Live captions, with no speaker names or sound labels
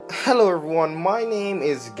Hello everyone, my name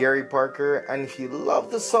is Gary Parker, and if you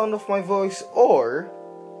love the sound of my voice, or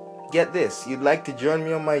get this, you'd like to join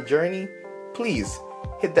me on my journey, please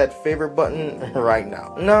hit that favorite button right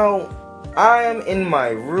now. Now, I am in my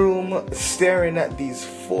room staring at these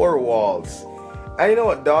four walls, and you know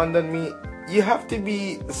what dawned on me? You have to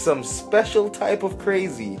be some special type of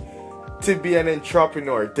crazy to be an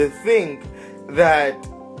entrepreneur, to think that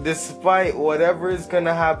despite whatever is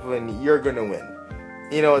gonna happen, you're gonna win.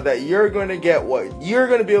 You know, that you're gonna get what you're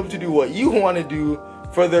gonna be able to do what you want to do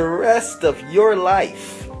for the rest of your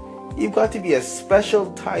life. You've got to be a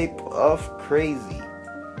special type of crazy.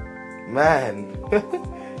 Man,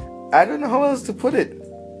 I don't know how else to put it.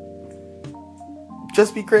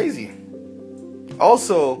 Just be crazy.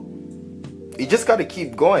 Also, you just gotta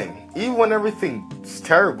keep going. Even when everything's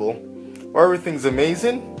terrible or everything's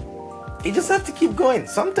amazing, you just have to keep going.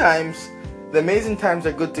 Sometimes the amazing times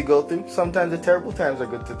are good to go through. Sometimes the terrible times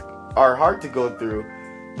are hard to go through.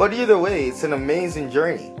 But either way, it's an amazing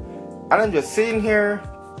journey. And I'm just sitting here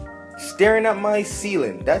staring at my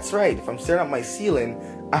ceiling. That's right. If I'm staring at my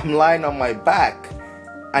ceiling, I'm lying on my back.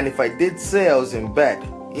 And if I did say I was in bed,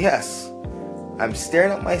 yes, I'm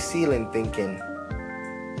staring at my ceiling thinking,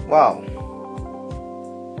 wow,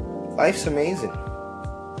 life's amazing.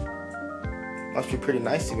 Must be pretty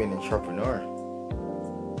nice to be an entrepreneur.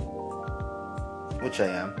 Which I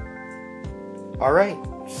am. Alright,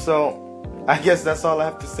 so I guess that's all I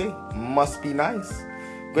have to say. Must be nice.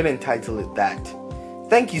 I'm going to entitle it that.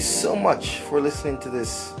 Thank you so much for listening to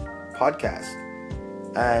this podcast.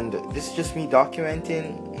 And this is just me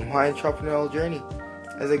documenting my entrepreneurial journey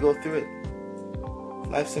as I go through it.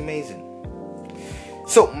 Life's amazing.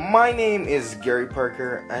 So, my name is Gary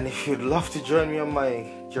Parker, and if you'd love to join me on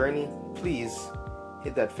my journey, please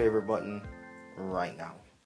hit that favorite button right now.